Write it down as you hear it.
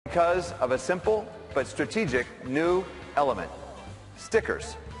because of a simple but strategic new element: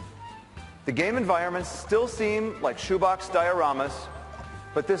 stickers. The game environments still seem like shoebox dioramas,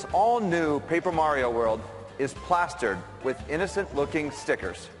 but this all-new Paper Mario world is plastered with innocent-looking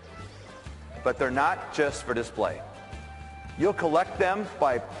stickers. But they're not just for display. You'll collect them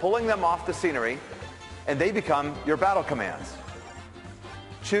by pulling them off the scenery, and they become your battle commands.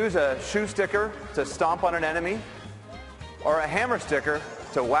 Choose a shoe sticker to stomp on an enemy, or a hammer sticker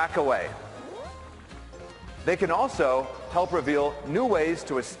to whack away. They can also help reveal new ways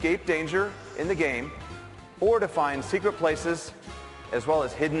to escape danger in the game, or to find secret places, as well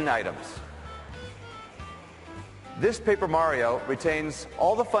as hidden items. This Paper Mario retains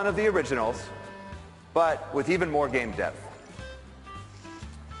all the fun of the originals, but with even more game depth.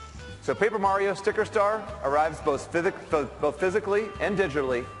 So Paper Mario Sticker Star arrives both physically and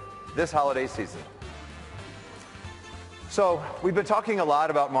digitally this holiday season. So we've been talking a lot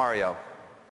about Mario.